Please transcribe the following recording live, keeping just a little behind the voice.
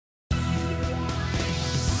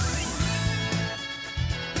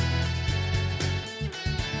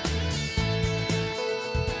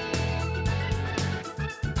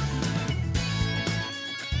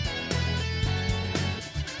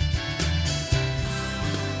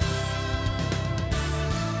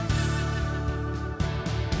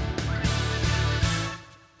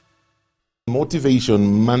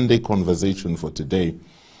Motivation Monday conversation for today.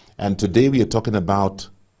 And today we are talking about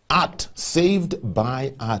art, saved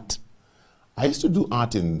by art. I used to do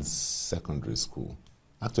art in secondary school.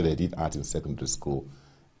 Actually, I did art in secondary school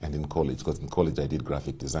and in college, because in college I did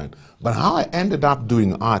graphic design. But how I ended up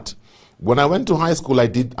doing art, when I went to high school, I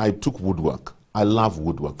took woodwork. I love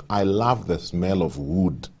woodwork. I love the smell of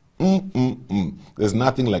wood. There's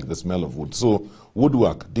nothing like the smell of wood. So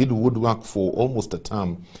did woodwork for almost a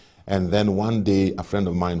term. And then one day, a friend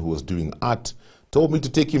of mine who was doing art told me to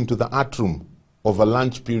take him to the art room of a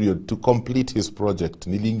lunch period to complete his project.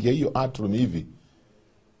 Nilingia your art room hivi.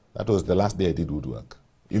 That was the last day I did woodwork.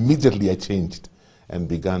 Immediately I changed and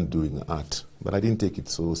began doing art. But I didn't take it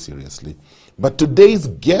so seriously. But today's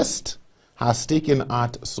guest has taken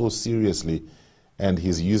art so seriously, and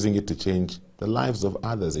he's using it to change the lives of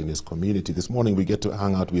others in his community. This morning we get to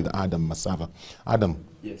hang out with Adam Masava. Adam,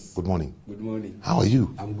 yes. Good morning. Good morning. How are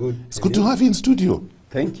you? I'm good. It's good to have you in studio.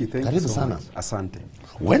 Thank you. Thank Karibu you so sana. much. Asante.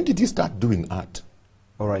 When did you start doing art?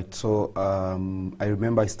 All right. So I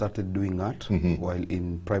remember I started doing art while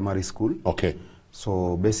in primary school. Okay.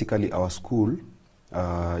 So basically our school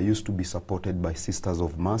used to be supported by Sisters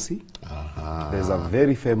of Mercy. There's a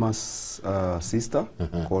very famous sister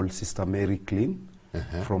called Sister Mary Clean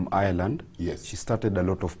from Ireland. Yes. She started a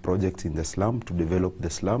lot of projects in the slum to develop the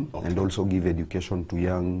slum and also give education to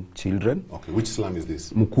young children. Okay. Which slum is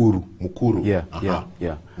this? Mukuru. Mukuru.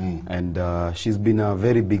 Yeah. And she's been a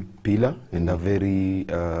very big pillar and a very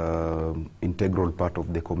integral part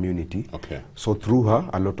of the community. Okay. So through her,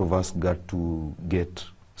 a lot of us got to get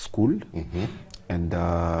schooled. And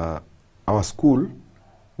our school,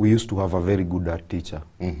 we used to have a very good art teacher.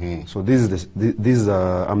 So this is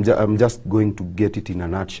I'm just going to get it in a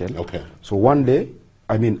nutshell. Okay. So one day,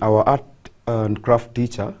 our art and craft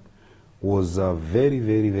teacher was a very,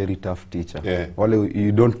 very, very tough teacher. Yeah. Well,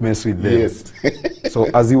 you don't mess with them. Yes. So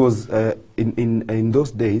as he was in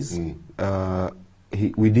those days,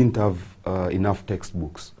 we didn't have enough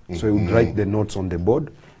textbooks. So he would write the notes on the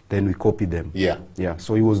board, then we copy them. Yeah. Yeah.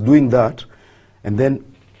 So he was doing that, and then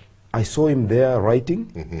I saw him there writing,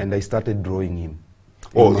 and I started drawing him.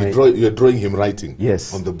 Oh, you're drawing him writing?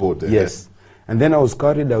 Yes. On the board? Yes. And then I was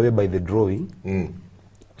carried away by the drawing.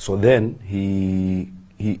 So then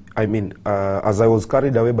as I was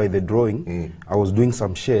carried away by the drawing, I was doing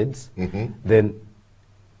some shades. Then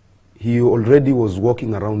he already was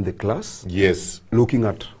walking around the class. Yes. Looking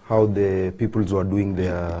at how the pupils were doing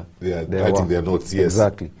their writing work. their notes, yes.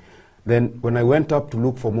 Exactly. Then when I went up to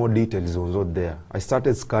look for more details, he was not there. I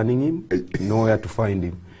started scanning him, nowhere to find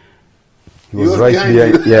him. He was right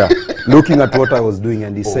behind, looking at what I was doing,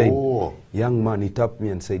 and he said, young man, he tapped me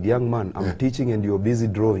and said, young man, I'm teaching and you're busy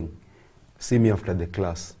drawing. See me after the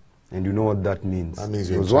class. And you know what that means. That means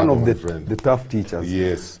he was one of the tough teachers.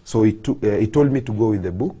 Yes. So he told me to go with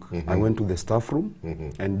the book. I went to the staff room,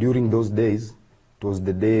 and during those days, it was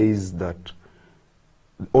the days that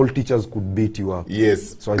all teachers could beat you up.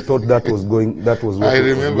 Yes. So I thought that was what I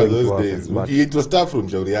remember was those days. But It was tough from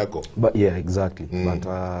shauri yako. But yeah, exactly. But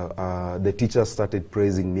the teachers started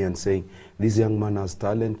praising me and saying, this young man has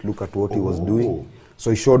talent, look at what he was doing.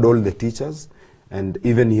 So he showed all the teachers, and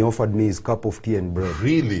even he offered me his cup of tea and bread.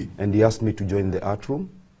 Really? And he asked me to join the art room,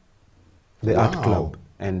 the art club.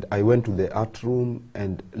 And I went to the art room,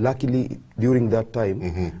 and luckily during that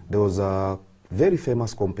time, there was a very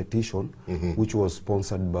famous competition which was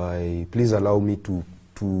sponsored by, please allow me to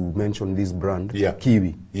mention this brand,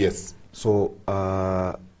 Kiwi. Yes. So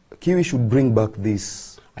Kiwi should bring back this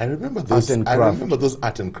I remember those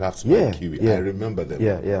art and crafts by Kiwi. I remember them.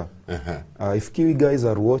 Yeah. If Kiwi guys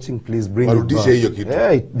are watching, please bring it back.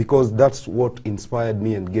 Yeah, because that's what inspired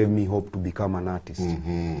me and gave me hope to become an artist.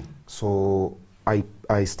 So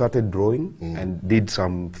I started drawing and did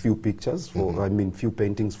some few pictures for, few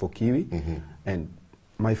paintings for Kiwi. And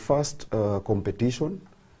my first competition,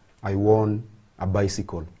 I won a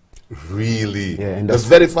bicycle. Really? Yeah, and the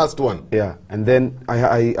very first one. Yeah, and then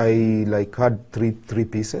I like had three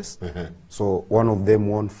pieces. So one of them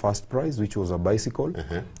won first prize, which was a bicycle.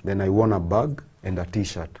 Then I won a bag and a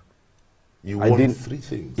T-shirt. You won 3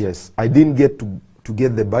 things. Yes, I didn't get to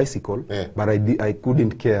get the bicycle, but I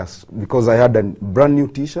couldn't care because I had a brand new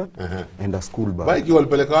T-shirt and a school bag. Bike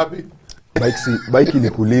walipeleka wapi? Bike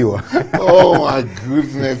ilikuliwa. Oh my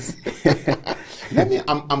goodness.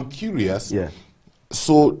 I'm curious. Yeah.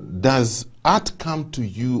 So does art come to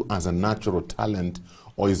you as a natural talent,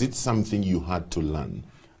 or is it something you had to learn?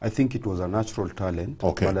 I think it was a natural talent,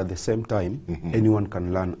 but at the same time, anyone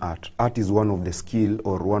can learn art. Art is one of the skill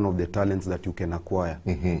or one of the talents that you can acquire,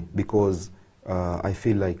 because I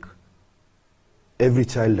feel like every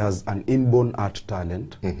child has an inborn art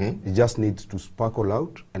talent. It just needs to sparkle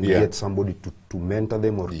out and get somebody to mentor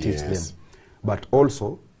them or teach them. But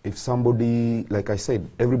also, if somebody, like I said,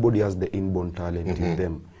 everybody has the inborn talent in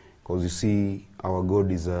them. Because you see, our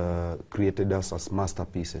God is created us as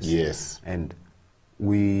masterpieces. Yes. And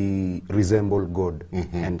we resemble God.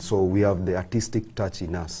 And so we have the artistic touch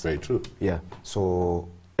in us. Very true. Yeah. So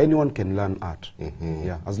anyone can learn art.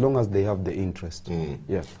 Yeah. As long as they have the interest.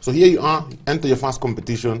 Yeah. So here you are, enter your first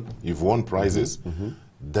competition, you've won prizes.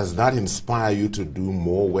 Does that inspire you to do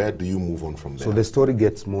more? Where do you move on from there? So the story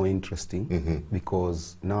gets more interesting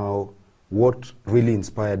because now what really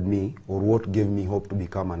inspired me, or what gave me hope to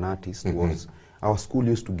become an artist, was our school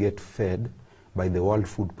used to get fed by the World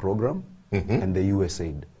Food Program and the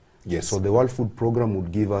USAID. Yes. So the World Food Program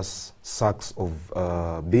would give us sacks of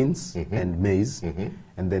beans and maize,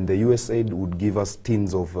 and then the USAID would give us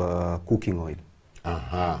tins of cooking oil.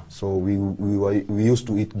 So we used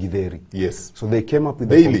to eat githeri. Yes. So they came up with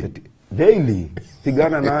daily. Daily.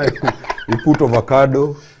 Pigana nayo. We put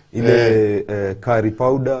avocado, curry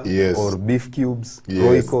powder, or beef cubes,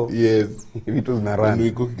 roiko. Yes. It was naran. When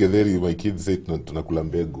we cook githeri, my kids say tunakula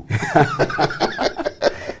mbegu.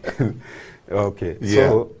 Okay. Yeah.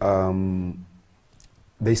 So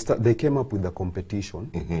they came up with a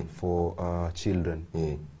competition for children.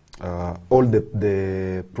 All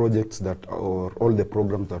the projects that, or all the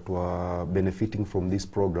programs that were benefiting from this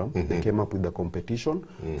program, they came up with a competition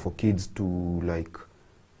for kids to like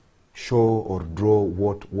show or draw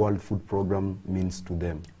what World Food Program means to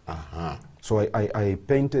them. So I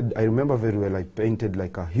painted, I remember very well, I painted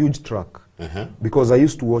like a huge truck because I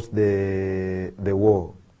used to watch the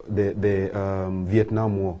war, the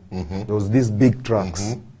Vietnam War. There was these big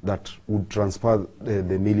trucks that would transfer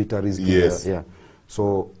the militaries to the,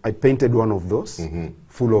 So I painted one of those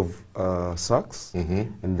full of sacks,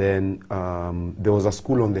 and then there was a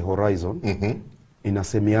school on the horizon in a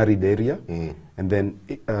semi-arid area, and then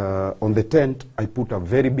on the tent I put a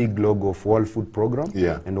very big logo of World Food Program,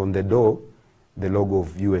 and on the door the logo of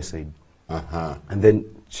USAID. And then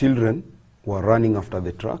children were running after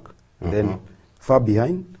the truck, and then far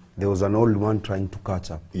behind there was an old man trying to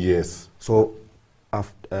catch up. Yes. So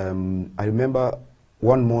after, I remember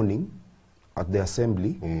one morning at the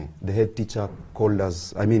assembly, the head teacher called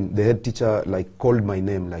us, the head teacher like called my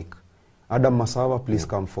name like, Adam Masawa, please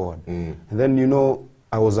come forward. And then, you know,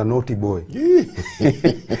 I was a naughty boy.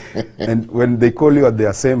 And when they call you at the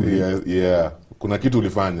assembly. Kuna kitu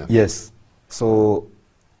ulifanya. Yes. So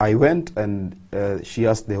I went and she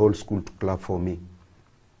asked the whole school to clap for me.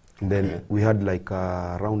 And then we had like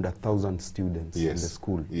around 1,000 students in the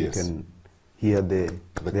school. You can hear the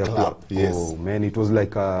clap. Oh man, it was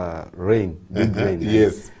like a rain, big rain.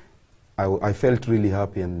 Yes. I felt really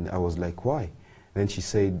happy and I was like, why? Then she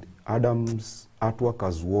said, Adam's artwork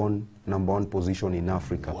has won #1 position in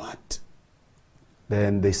Africa. What?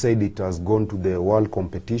 Then they said it has gone to the world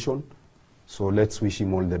competition, so let's wish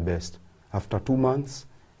him all the best. After 2 months,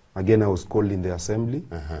 again I was called in the assembly.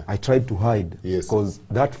 I tried to hide because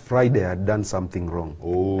that Friday I had done something wrong.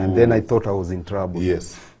 And then I thought I was in trouble.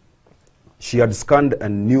 Yes. She had scanned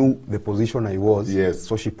and knew the position I was.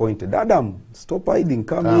 So she pointed, Adam, stop hiding,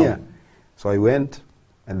 come here. So I went,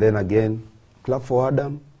 and then again, clap for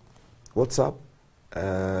Adam. What's up?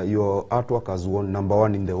 Your artwork has won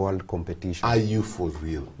 #1 in the world competition. Are you for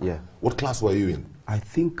real? Yeah. What class were you in? I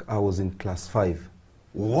think I was in class 5.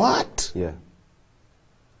 What? Yeah.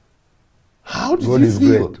 How did you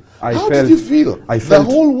feel? Great. How did you feel? I felt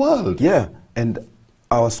the whole world. Yeah. And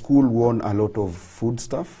our school won a lot of food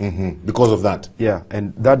stuff. Because of that? Yeah.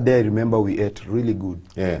 And that day, I remember we ate really good.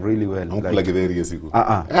 Yeah. Really well. Like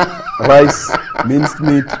rice, minced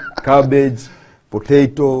meat, cabbage,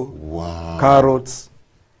 potato, carrots.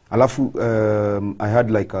 Alafu, I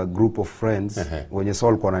had like a group of friends. Wenye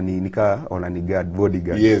sol kwa wananiguard,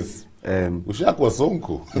 bodyguard. Yes. Ushakuwa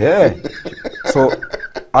sonko. Yeah. So,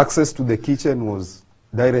 access to the kitchen was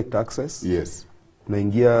direct access. Yes.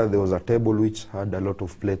 Naingia, there was a table which had a lot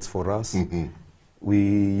of plates for us. We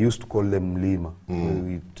used to call them mlima.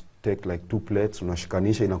 We take like 2 plates,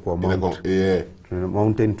 unashikanisha inakuwa mountain.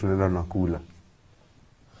 Mountain tunaenda nakula.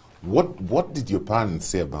 What did your parents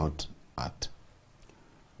say about art?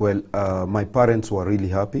 Well, my parents were really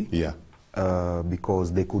happy. Yeah.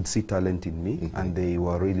 Because they could see talent in me, and they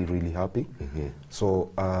were really, really happy.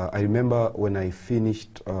 So I remember when I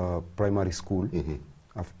finished primary school,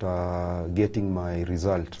 after getting my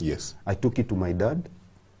result, I took it to my dad.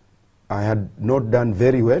 I had not done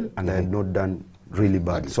very well, and I had not done really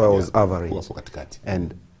bad. So I was average.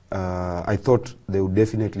 And I thought they would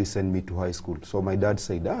definitely send me to high school. So my dad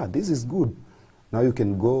said, this is good. now you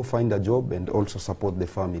can go find a job and also support the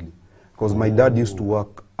family. Because my dad used to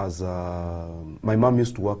work as my mom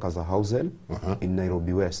used to work as a house help in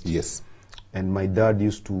Nairobi West. Yes. And my dad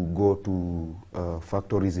used to go to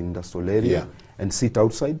factories in industrial area and sit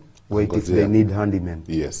outside, wait if they need handymen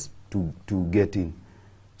to get in.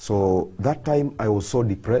 So that time I was so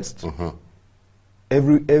depressed.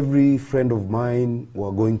 Every friend of mine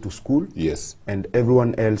were going to school. Yes. And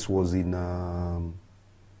everyone else was in,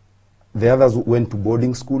 the others went to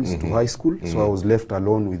boarding schools, to high school. So I was left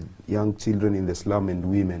alone with young children in the slum and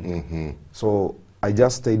women. So I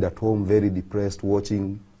just stayed at home very depressed,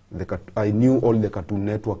 watching I knew all the Cartoon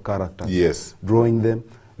Network characters, drawing them.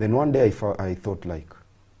 Then one day I thought like,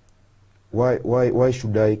 why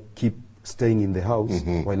should I keep staying in the house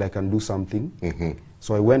while I can do something?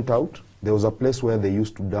 So I went out. There was a place where they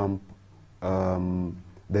used to dump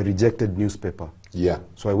the rejected newspaper. Yeah.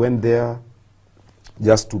 So I went there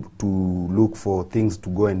just to look for things to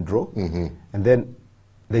go and draw. And then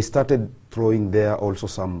they started throwing there also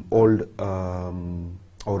some old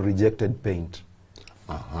or rejected paint.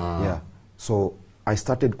 Yeah. So I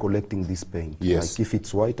started collecting this paint. Yes. Like if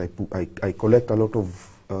it's white, I collect a lot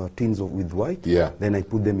of tins with white. Yeah. Then I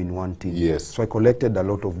put them in one tin. Yes. So I collected a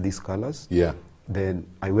lot of these colors. Yeah. Then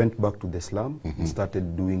I went back to the slum and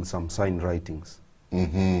started doing some sign writings.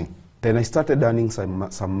 Then I started earning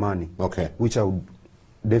some money. Okay. Which I would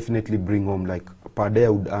definitely bring home. Like per day I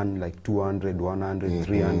would earn like 200, 100,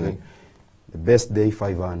 300. The best day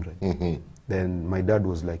 500. Then my dad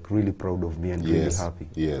was like really proud of me and really happy.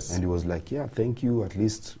 Yes. And he was like, yeah, thank you. At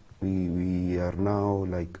least we are now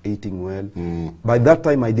like eating well. By that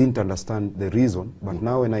time I didn't understand the reason. But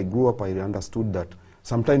now when I grew up, I understood that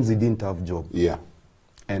sometimes he didn't have job. Yeah.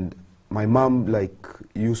 And my mom like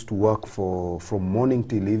used to work from morning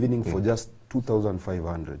till evening for just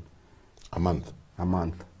 2,500. A month? A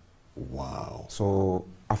month. Wow. So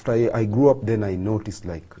after I grew up, then I noticed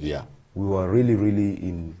like we were really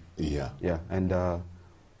in... Yeah. And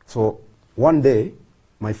so one day,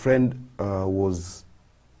 my friend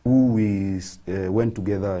who we went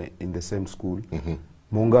together in the same school,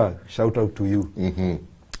 Monga, shout out to you.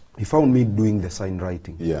 He found me doing the sign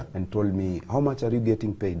writing and told me, how much are you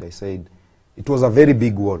getting paid? I said, it was a very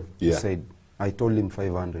big wall. He said, I told him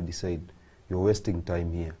 500. He said, you're wasting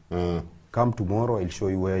time here. Come tomorrow, I'll show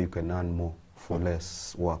you where you can earn more for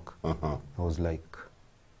less work. I was like,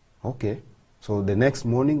 okay. So the next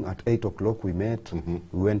morning at 8 o'clock we met. We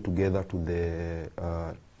went together to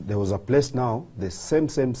there was a place now, the same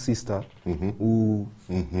sister who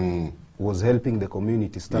was helping the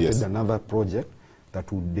community, started another project that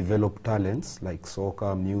would develop talents like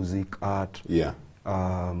soccer, music, art.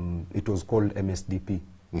 It was called MSDP,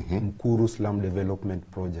 Mkuru Slum Development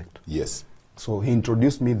Project. Yes. So he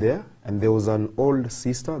introduced me there, and there was an old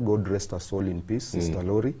sister, God rest her soul in peace, Sister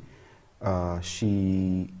Lori.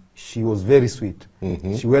 She was very sweet.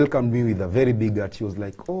 She welcomed me with a very big heart. She was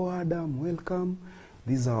like, oh, Adam, welcome.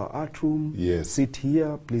 This is our art room. Sit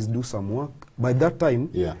here, please do some work. By that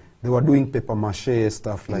time, they were doing paper mache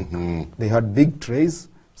stuff. Like they had big trays.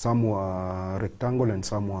 Some were rectangle and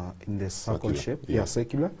some were in the circle shape.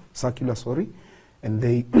 Circular, sorry. And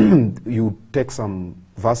they, you take some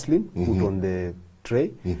Vaseline, put on the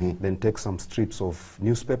tray, then take some strips of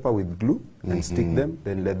newspaper with glue and stick them,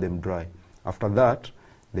 then let them dry. After that,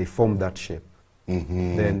 they form that shape.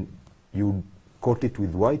 Then you coat it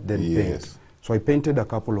with white, then paint. So I painted a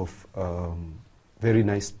couple of very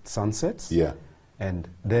nice sunsets. And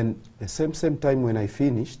then the same time when I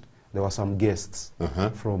finished, there were some guests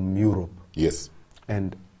from Europe.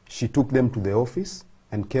 And she took them to the office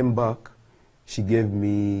and came back. She gave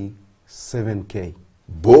me 7K.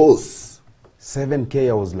 Both? 7K,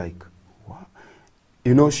 I was like, what?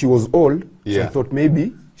 You know, she was old, so I thought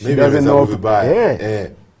maybe she doesn't know how to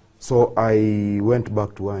buy. So I went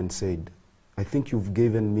back to her and said, I think you've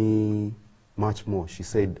given me much more. She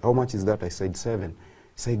said, how much is that? I said, 7.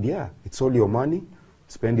 She said, yeah, it's all your money.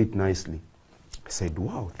 Spend it nicely. I said,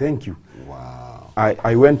 wow, thank you. Wow.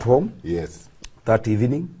 I went home. That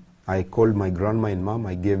evening. I called my grandma and mom.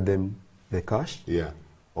 I gave them the cash.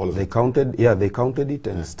 All of they counted. They counted it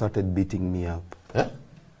and started beating me up.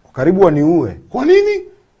 Karibu waniue. Kwa nini?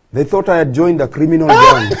 They thought I had joined a criminal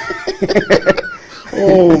gang.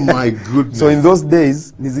 Oh my goodness. So in those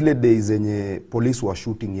days, nizile days enye police were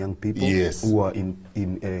shooting young people who were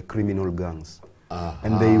in criminal gangs.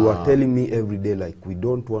 And they were telling me every day, like, we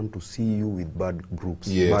don't want to see you with bad groups,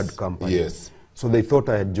 bad companies. So they thought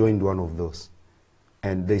I had joined one of those.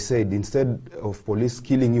 And they said, instead of police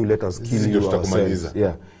killing you, let us kill you ourselves.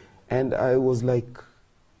 And I was like,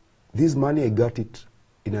 this money, I got it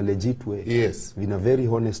in a legit way. In a very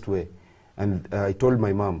honest way. And I told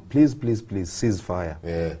my mom, please, please, please, cease fire.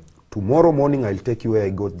 Yeah. Tomorrow morning, I'll take you where I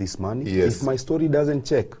got this money. Yes. If my story doesn't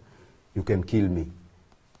check, you can kill me.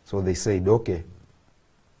 So they said, okay.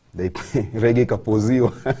 They reggae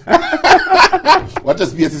kapoziwa. What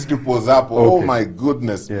does PSS to pose up? Okay. Oh my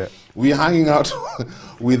goodness. Yeah. We're hanging out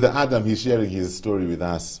with Adam. He's sharing his story with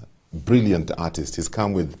us. Brilliant artist. He's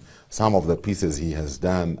come with some of the pieces he has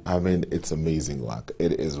done. I mean, it's amazing work.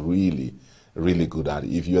 It is really, really good art.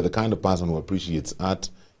 If you're the kind of person who appreciates art,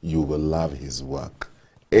 you will love his work.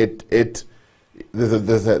 There's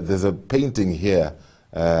a painting here.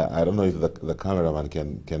 I don't know if the cameraman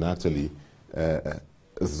can actually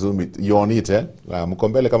zoom it. You're on it, eh?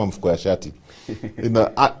 Mkombele kama mfuko ya shati. You know,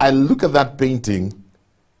 I look at that painting,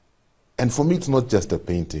 and for me, it's not just a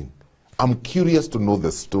painting. I'm curious to know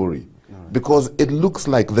the story, because it looks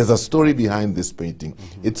like there's a story behind this painting.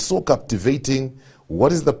 It's so captivating.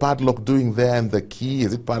 What is the padlock doing there, and the key?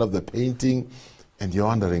 Is it part of the painting? And you're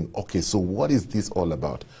wondering, okay, so what is this all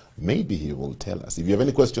about? Maybe he will tell us. If you have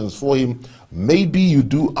any questions for him, maybe you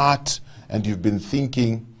do art and you've been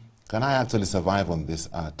thinking, can I actually survive on this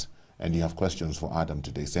art? And you have questions for Adam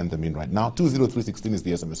today, send them in right now. 20316 is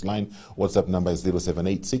the SMS line. WhatsApp number is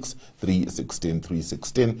 0786 316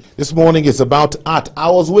 316. This morning is about art.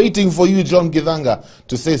 I was waiting for you, John Githanga,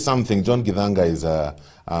 to say something. John Githanga is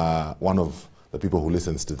one of the people who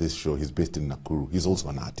listens to this show. He's based in Nakuru. He's also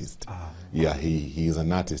an artist. Yeah, he is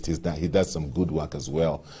an artist. He does some good work as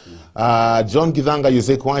well. John Githanga, you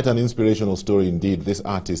say, quite an inspirational story indeed. This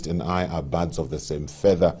artist and I are birds of the same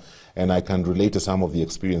feather, and I can relate to some of the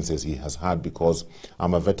experiences he has had because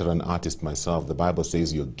I'm a veteran artist myself. The Bible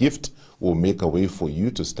says your gift will make a way for you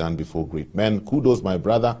to stand before great men. Kudos, my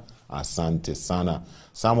brother. Asante sana.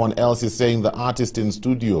 Someone else is saying the artist in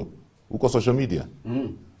studio. Uko social media?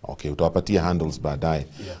 Okay, utawapatia handles baadaye.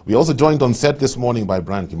 Yeah. We also joined on set this morning by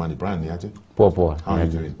Brian Kimani. Brian, niaje? Poa. How are you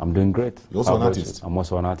doing? I'm doing great. You're also an artist? I'm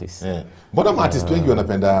also an artist. Yeah. Mbona artist wengi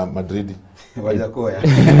wanapenda Madrid? Wajakoya.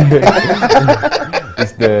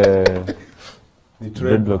 It's the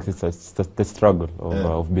dreadlocks. It's the struggle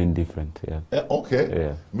of being different. Yeah. Okay.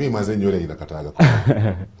 Yeah. Me maze nywele inakataga.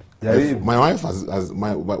 My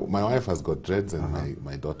wife has got dreads and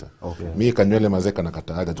my daughter. Okay. Me kanywele maze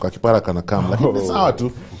kanakataga. Tukakipara kanakam. Lakini ni sawa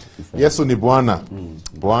tu. Yesu ni Bwana.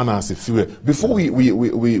 Bwana asifiwe. Before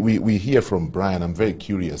we hear from Brian, I'm very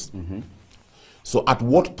curious. So at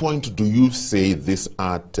what point do you say this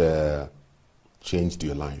art changed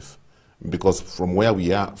your life? Because from where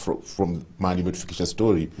we are, from Mani Modification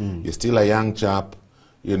story, you're still a young chap,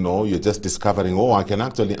 you know, you're just discovering, oh, I can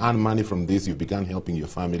actually earn money from this. You began helping your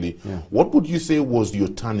family. Yeah. What would you say was your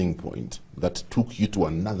turning point that took you to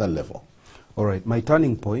another level? All right, my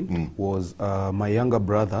turning point was my younger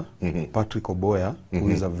brother, Patrick Oboya, who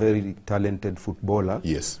is a very talented footballer.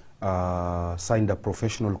 Yes. Signed a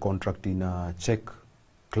professional contract in a Czech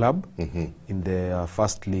club in the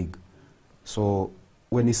first league. So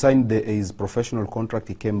when he signed his professional contract,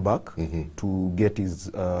 he came back to get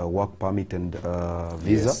his work permit and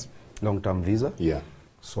visa, long-term visa. Yeah.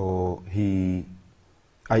 So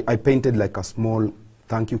I painted like a small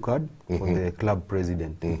thank you card for the club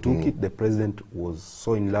president. He took it. The president was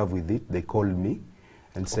so in love with it. They called me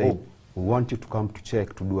and said, we want you to come to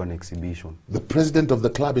Czech to do an exhibition. The president of the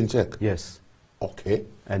club in Czech? Yes. Okay.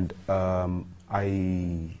 And I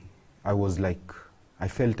was like, I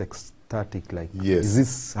felt ecstatic, like, is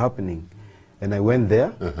this happening? And I went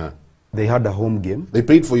there. They had a home game. They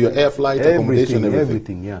paid for your air flight, accommodation, everything?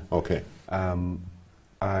 Everything, yeah. Okay.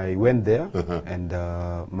 I went there, and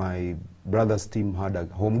my brother's team had a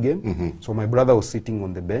home game. So my brother was sitting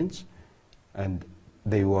on the bench, and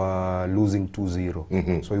they were losing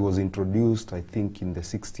 2-0. So he was introduced, I think, in the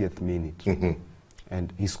 60th minute.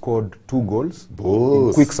 And he scored 2 goals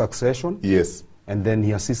in quick succession. Yes. And then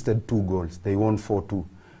he assisted 2 goals. They won 4-2.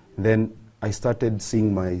 Then I started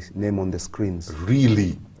seeing my name on the screens.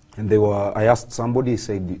 Really? And I asked somebody,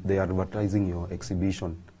 said they are advertising your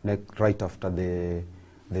exhibition right after the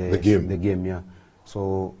game, yeah.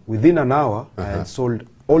 So within an hour, I had sold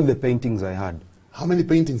all the paintings I had. How many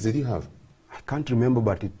paintings did you have? I can't remember,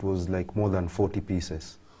 but it was like more than 40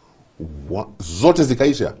 pieces. What? Zote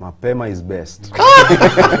zikaisha? Mapema is best.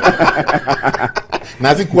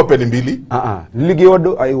 Nazikuwa peni mbili?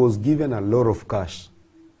 Niligiwa, I was given a lot of cash.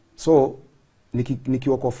 So,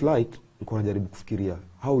 nikiwa kwa flight, niko najaribu kufikiria,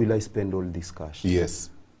 how will I spend all this cash?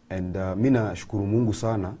 Yes. And mina shukuru Mungu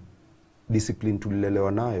sana, discipline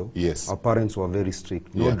tulilelewa nayo. Yes. Our parents were very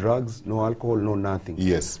strict. No drugs, no alcohol, no nothing.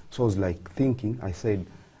 Yes. So I was like thinking, I said,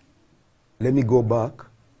 let me go back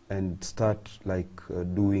and start like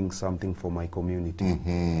doing something for my community.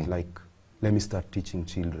 Like, let me start teaching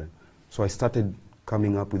children. So I started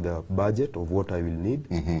coming up with a budget of what I will need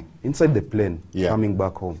inside the plane, coming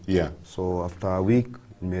back home. So after a week,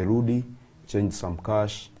 Merudi, changed some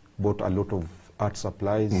cash, bought a lot of art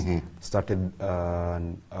supplies, started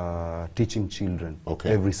teaching children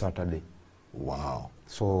every Saturday. Wow.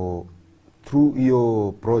 So through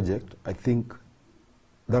your project, I think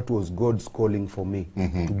that was God's calling for me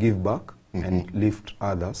to give back and lift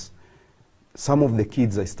others. Some of the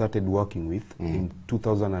kids I started working with in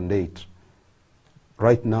 2008,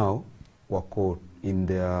 right now, were in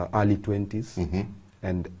their early 20s,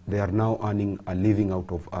 and they are now earning a living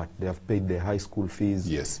out of art. They have paid their high school fees.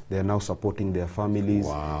 Yes. They are now supporting their families.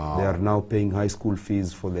 Wow. They are now paying high school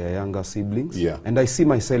fees for their younger siblings. And I see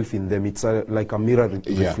myself in them. It's like a mirror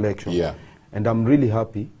reflection. And I'm really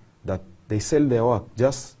happy that they sell their work.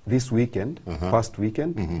 Just this weekend, past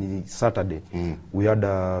weekend, Saturday, we had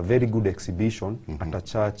a very good exhibition at a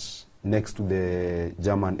church next to the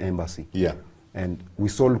German embassy. And we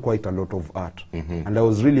sold quite a lot of art. And I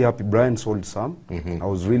was really happy. Brian sold some. I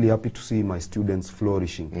was really happy to see my students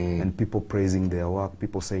flourishing and people praising their work,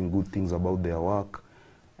 people saying good things about their work.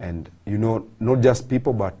 And, you know, not just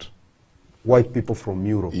people, but white people from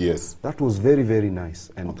Europe. That was very, very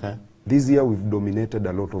nice. And this year we've dominated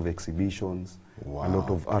a lot of exhibitions, a lot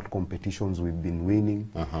of art competitions we've been winning.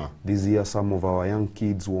 This year some of our young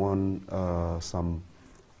kids won some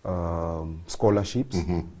scholarships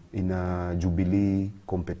in a Jubilee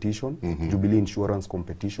competition, Jubilee insurance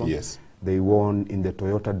competition. They won in the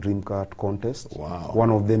Toyota Dream Kart contest. One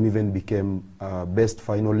of them even became best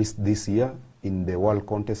finalist this year in the world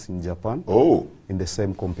contest in Japan, in the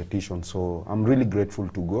same competition. So I'm really grateful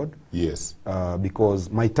to God.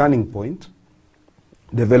 Because my turning point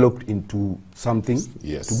developed into something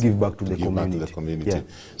to give back to the community.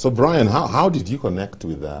 So Brian, how did you connect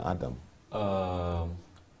with Adam?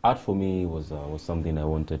 Art for me was something I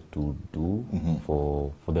wanted to do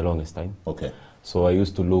for the longest time. So I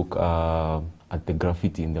used to look at the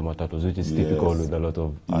graffiti in the matatus, which is typical with a lot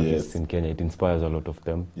of artists in Kenya. It inspires a lot of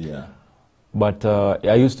them. But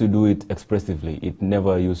I used to do it expressively. It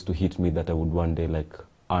never used to hit me that I would one day like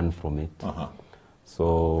earn from it.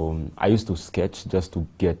 So I used to sketch just to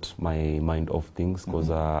get my mind off things, because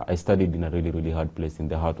I studied in a really, really hard place in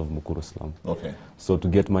the heart of Mukuru slum. So to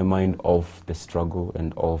get my mind off the struggle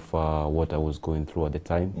and off what I was going through at the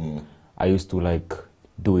time, I used to like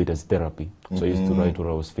do it as therapy. So I used to write what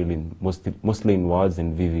I was feeling, mostly in words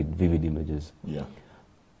and vivid images.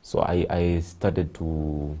 So I started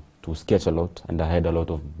to sketch a lot, and I had a lot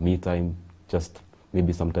of me time, just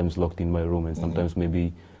maybe sometimes locked in my room, and sometimes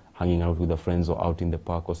maybe hanging out with the friends or out in the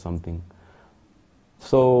park or something.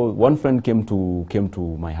 So one friend came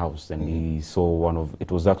to my house, and he saw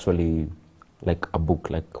it was actually like a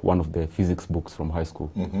book, like one of the physics books from high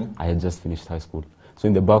school. I had just finished high school. So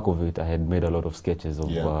in the back of it, I had made a lot of sketches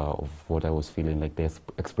of what I was feeling, like the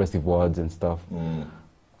expressive words and stuff.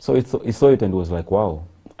 So he saw it and was like, wow,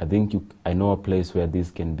 I think I know a place where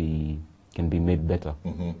this can be made better.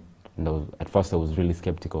 And at first I was really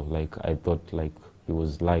skeptical, like I thought like he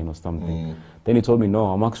was lying or something. Then he told me, no,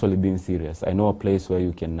 I'm actually being serious. I know a place where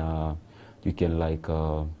you can like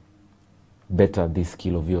better this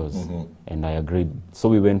skill of yours. And I agreed. So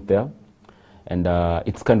we went there, and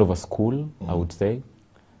it's kind of a school, I would say.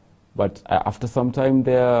 But after some time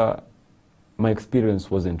there, my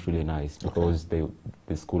experience wasn't really nice, because the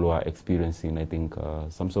school were experiencing, I think,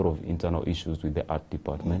 some sort of internal issues with the art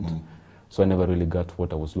department. So I never really got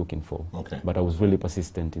what I was looking for. But I was really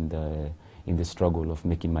persistent in the struggle of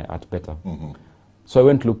making my art better. So I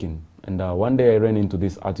went looking, and one day I ran into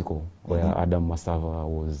this article where Adam Masava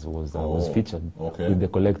was featured with the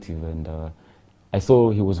collective, and I saw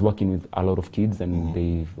he was working with a lot of kids, and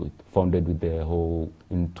they founded with the whole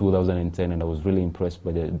in 2010, and I was really impressed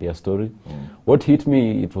by their story. What hit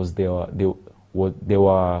me, it was they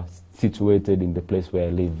were situated in the place where I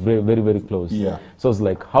live, very, very, very close. So I was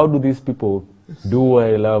like, how do these people do what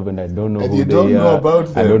I love, and I don't know who they are?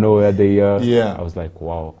 I don't know where they are. I was like,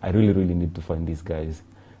 wow, I really, really need to find these guys.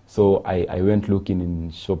 So I went looking in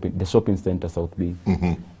the shopping center, South B,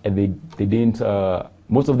 and they didn't.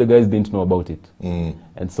 Most of the guys didn't know about it.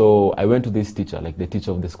 And so I went to this teacher, like the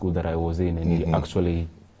teacher of the school that I was in, and he actually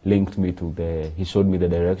linked me to he showed me the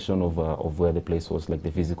direction of where the place was, like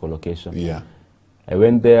the physical location. I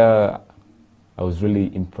went there. I was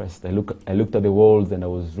really impressed. I looked at the walls, and I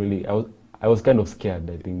was kind of scared,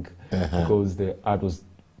 I think, because the art was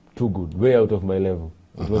too good, way out of my level.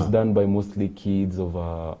 It was done by mostly kids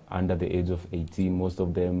under the age of 18, most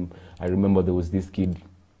of them. I remember there was this kid,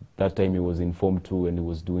 that time he was in Form 2, and he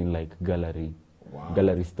was doing like gallery.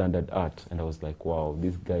 gallery standard art. And I was like, wow,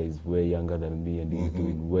 this guy is way younger than me and he's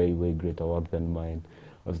doing way, way greater work than mine.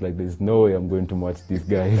 I was like, there's no way I'm going to match these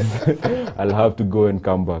guys. I'll have to go and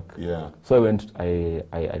come back. Yeah. So I went,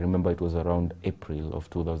 I remember it was around April of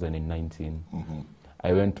 2019.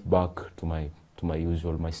 I went back to my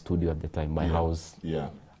usual, my studio at the time, my house. Yeah.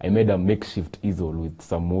 I made a makeshift easel with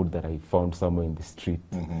some wood that I found somewhere in the street.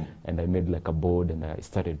 And I made like a board and I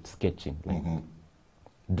started sketching, like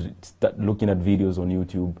looking at videos on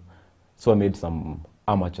YouTube. So I made some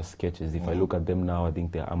amateur sketches. If I look at them now, I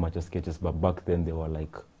think they're amateur sketches, but back then they were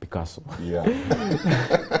like Picasso. Yeah.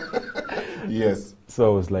 Yes.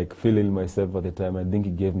 So I was like feeling myself at the time. I think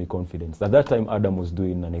it gave me confidence. At that time, Adam was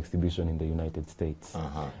doing an exhibition in the United States.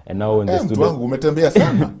 And now when the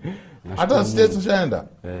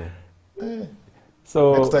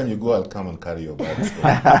So next time you go, I'll come and carry your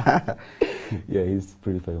bag. Yeah, he's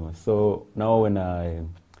pretty famous. So now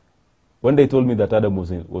when they told me that Adam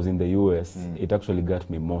was in the US, it actually got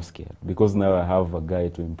me more scared, because now I have a guy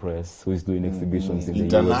to impress who is doing exhibitions in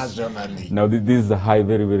the US. Internationally. Now this is a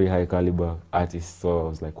very, very high caliber artist. So I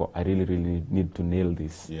was like, well, I really, really need to nail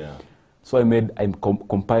this. Yeah. So I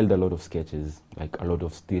compiled a lot of sketches, like a lot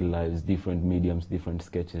of still lives, different mediums, different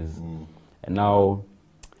sketches. And now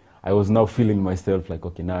I was now feeling myself like,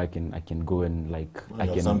 okay, now I can go and like, I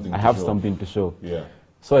have something to show. Yeah.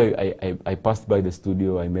 So I passed by the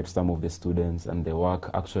studio, I met some of the students, and the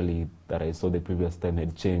work actually that I saw the previous time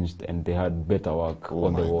had changed, and they had better work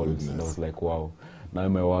on the walls. Goodness. And I was like, wow, now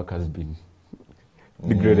my work has been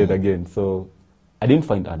degraded again. So I didn't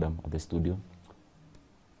find Adam at the studio,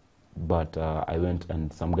 but I went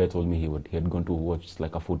and some guy told me he had gone to watch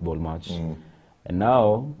like a football match. And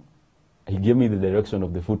now he gave me the direction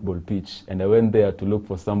of the football pitch, and I went there to look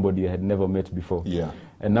for somebody I had never met before. Yeah.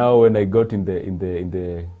 And now when I got in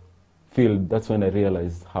the field, that's when I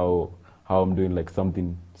realized how I'm doing like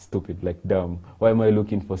something stupid, like damn, why am I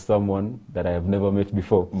looking for someone that I have never met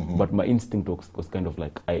before? But my instinct was kind of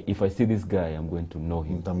like, if I see this guy, I'm going to know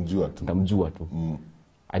him. Nitamjua tu.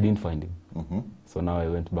 I didn't find him. So now I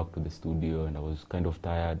went back to the studio and I was kind of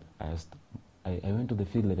tired. I went to the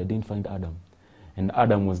field and I didn't find Adam. And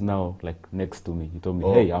Adam was now like next to me. He told me,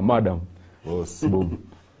 hey, I'm Adam. Boom.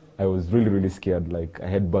 I was really, really scared. Like I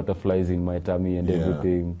had butterflies in my tummy and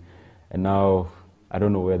everything. And now I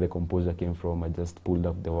don't know where the composure came from. I just pulled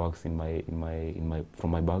up the works from my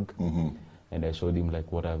bag. And I showed him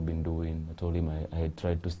like what I've been doing. I told him I had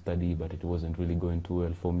tried to study, but it wasn't really going too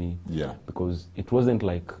well for me. Yeah. Because it wasn't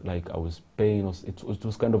like I was paying. It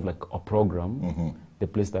was kind of like a program. The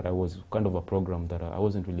place that I was, kind of a program that I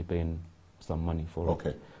wasn't really paying some money for.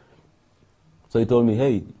 Okay. So he told me,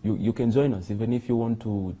 hey, you can join us even if you want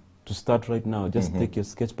to start right now. Just take your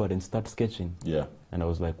sketch pad and start sketching. Yeah. And I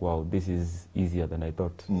was like, wow, this is easier than I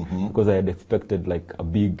thought. Because I had expected like a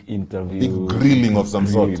big interview. Big grilling of some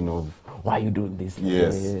sort. Why are you doing this?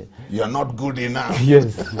 Yes. You're not good enough.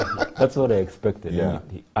 Yes. That's what I expected. Yeah.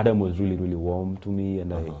 Adam was really, really warm to me,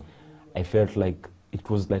 and I felt like it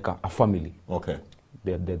was like a family. Okay.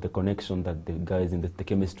 The connection that the guys in the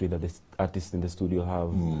chemistry that the artists in the studio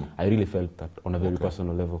have, I really felt that on a very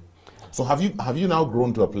personal level. So have you now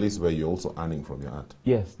grown to a place where you're also earning from your art?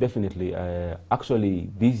 Yes, definitely. Actually,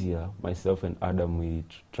 this year, myself and Adam, we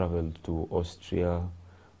traveled to Austria,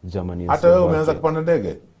 Germany, and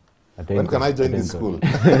Slovakia. When can I join this school?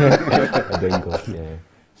 Yeah.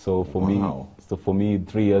 So for me,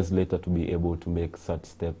 3 years later to be able to make such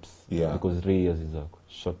steps, because 3 years is a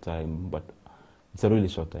short time, but it's a really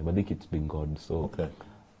short time. I think it's been God. So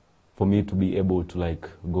for me to be able to like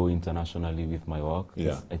go internationally with my work,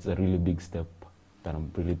 it's a really big step that I'm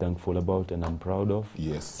really thankful about and I'm proud of.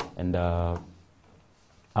 Yes. And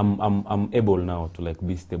I'm able now to like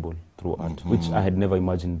be stable through art, which I had never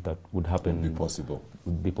imagined that would happen.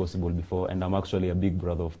 Would be possible before. And I'm actually a big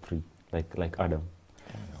brother of 3, like Adam.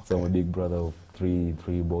 So I'm a big brother of three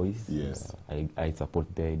boys. Yes. I support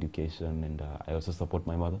their education, and I also support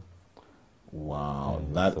my mother. Wow,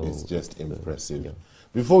 that is just impressive.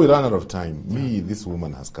 Before we run out of time, this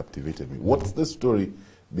woman has captivated me. What's the story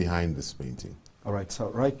behind this painting? All right, so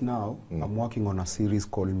right now I'm working on a series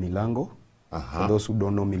called Milango. For those who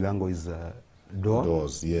don't know, Milango is door.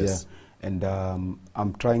 Doors, yes. Yeah. And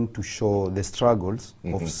I'm trying to show the struggles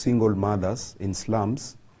of single mothers in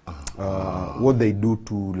slums, what they do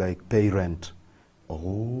to like pay rent.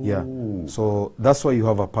 Oh. Yeah. So that's why you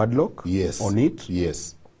have a padlock on it.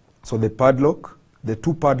 Yes. So the padlock, the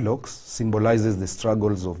 2 padlocks symbolizes the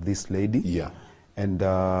struggles of this lady. Yeah. And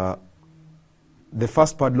the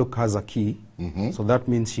first padlock has a key, so that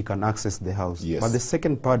means she can access the house. Yes. But the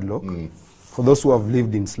second padlock, for those who have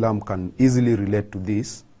lived in slum can easily relate to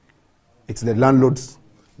this. It's the landlord's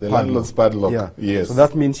landlord's padlock. Yeah. Yes. So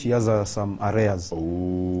that means she has some arrears.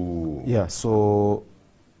 Oh. Yeah. So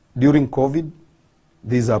during COVID,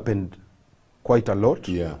 this happened quite a lot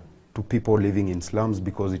to people living in slums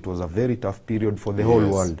because it was a very tough period for the whole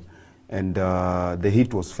world. And the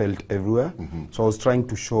heat was felt everywhere. So I was trying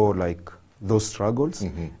to show like those struggles.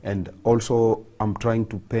 And also I'm trying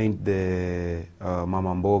to paint the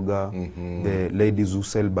Mama Mboga, the ladies who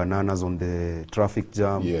sell bananas on the traffic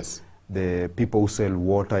jam, the people who sell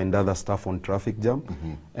water and other stuff on traffic jam.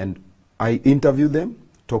 And I interview them,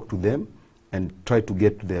 talk to them, and try to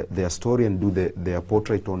get their story and do their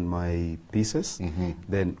portrait on my pieces.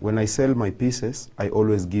 Then when I sell my pieces, I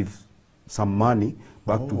always give some money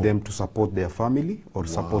back to them to support their family or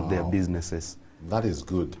support their businesses. That is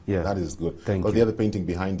good. Yeah. That is good. Thank you. Because the other painting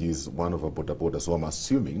behind you is one of a boda boda, so I'm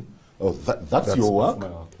assuming, that's your work?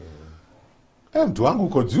 Thank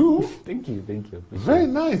you, thank you. Very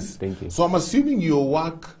nice. Thank you. So I'm assuming your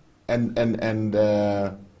work and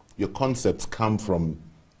your concepts come from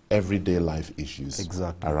everyday life issues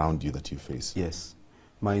around you that you face. Yes.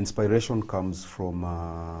 My inspiration comes from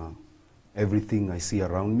everything I see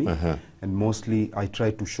around me, and mostly I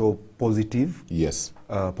try to show positivity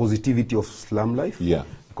of slum life. Yeah.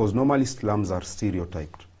 Because normally slums are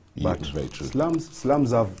stereotyped, but very true.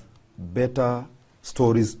 Slums have better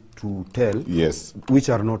stories to tell, which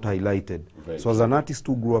are not highlighted. So as an artist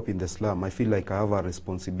who grew up in the slum, I feel like I have a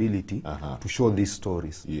responsibility to show these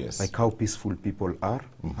stories, like how peaceful people are,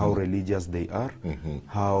 how religious they are,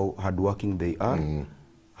 how hardworking they are,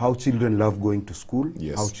 how children love going to school,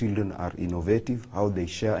 how children are innovative, how they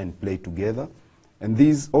share and play together. And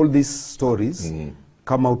all these stories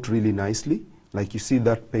come out really nicely. Like you see,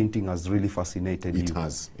 that painting has really fascinated you. It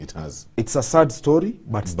has. It's a sad story,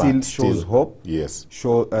 but still shows hope. Yes.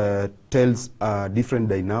 Tells a different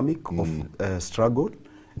dynamic of struggle.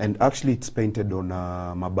 And actually it's painted on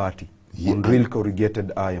mabati, on real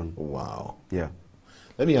corrugated iron. Wow. Yeah.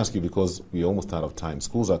 Let me ask you, because we're almost out of time.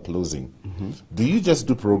 Schools are closing. Do you just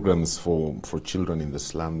do programs for children in the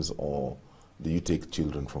slums, or do you take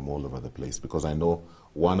children from all over the place? Because I know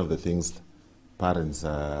one of the things parents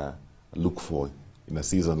look for in a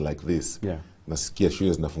season like this. Nasikia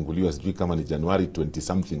shule zinafunguliwa sijui kama ni January 20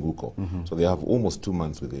 something huko. So they have almost 2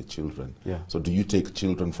 months with their children. So do you take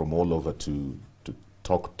children from all over to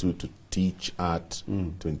talk to teach art,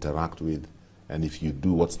 to interact with? And if you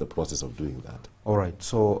do, what's the process of doing that? All right.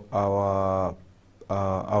 So our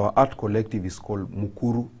art collective is called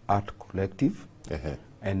Mukuru Art Collective.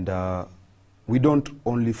 And we don't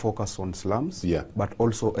only focus on slums, but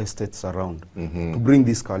also estates around, to bring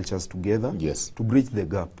these cultures together, to bridge the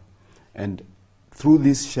gap. And through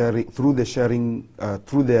this sharing, through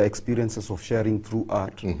their experiences of sharing through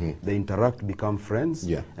art, they interact, become friends,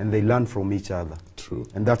 and they learn from each other. True.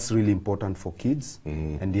 And that's really important for kids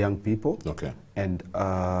and young people. And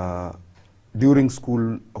during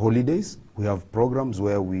school holidays, we have programs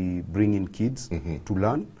where we bring in kids to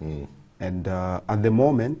learn. And at the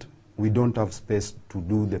moment, we don't have space to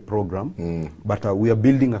do the program, but we are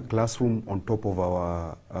building a classroom on top of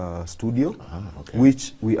our studio,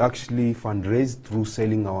 which we actually fundraise through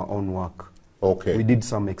selling our own work. We did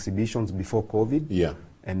some exhibitions before COVID,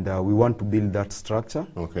 and we want to build that structure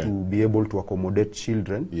to be able to accommodate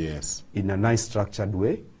children in a nice structured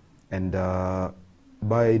way. And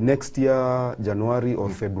by next year, January or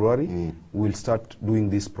February, we'll start doing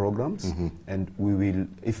these programs, and we will,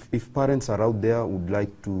 if parents are out there would like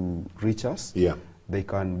to reach us, they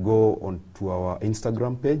can go on to our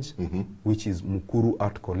Instagram page, which is Mukuru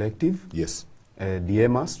Art Collective.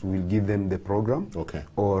 DM us, we'll give them the program.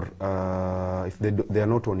 Or if they are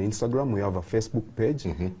not on Instagram, we have a Facebook page,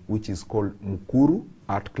 which is called Mukuru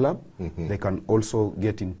Art Club. They can also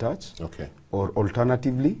get in touch. Or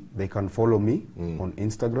alternatively, they can follow me on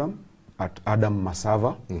Instagram at Adam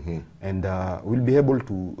Masava, and we'll be able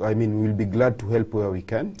to, we'll be glad to help where we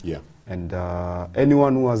can. And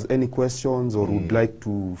anyone who has any questions or would like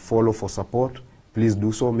to follow for support, please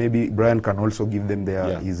do so. Maybe Brian can also give them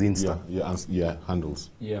his Insta. Handles.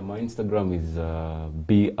 My Instagram is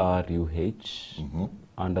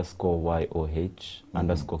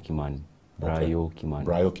BRUH_YOH_Kimani. Brayo Kimani.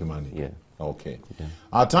 Brayo Kimani. Okay.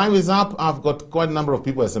 Our time is up. I've got quite a number of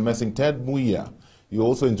people SMSing. Ted Muya, you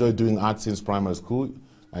also enjoy doing art since primary school,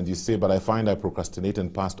 and you say, but I find I procrastinate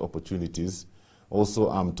and past opportunities. Also,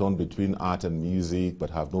 I'm torn between art and music, but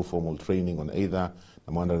have no formal training on either.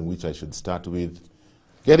 I'm wondering which I should start with.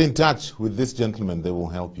 Get in touch with this gentleman. They will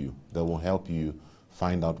help you. They will help you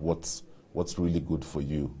find out what's really good for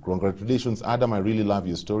you. Congratulations, Adam. I really love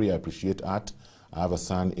your story. I appreciate art. I have a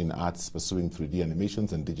son in arts pursuing 3D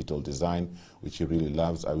animations and digital design, which he really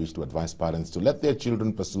loves. I wish to advise parents to let their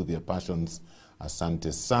children pursue their passions.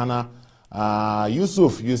 Asante sana.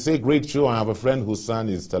 Yusuf, you say great show. I have a friend whose son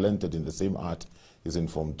is talented in the same art. He's in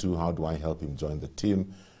Form 2. How do I help him join the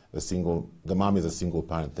team? The mom is a single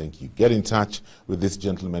parent. Thank you. Get in touch with this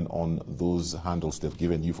gentleman on those handles they've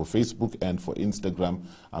given you for Facebook and for Instagram.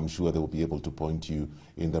 I'm sure they will be able to point you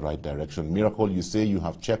in the right direction. Miracle, you say you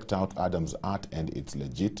have checked out Adam's art and it's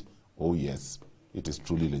legit. Oh yes, it is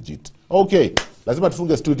truly legit. Okay, lazima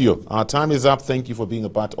tufunge studio. Our time is up. Thank you for being a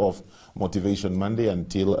part of Motivation Monday.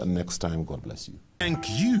 Until next time, God bless you. Thank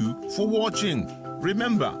you for watching.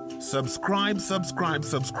 Remember, subscribe to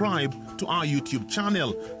our YouTube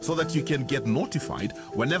channel so that you can get notified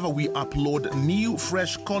whenever we upload new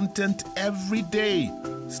fresh content every day.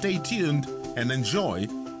 Stay tuned and enjoy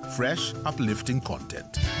fresh, uplifting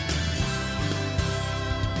content.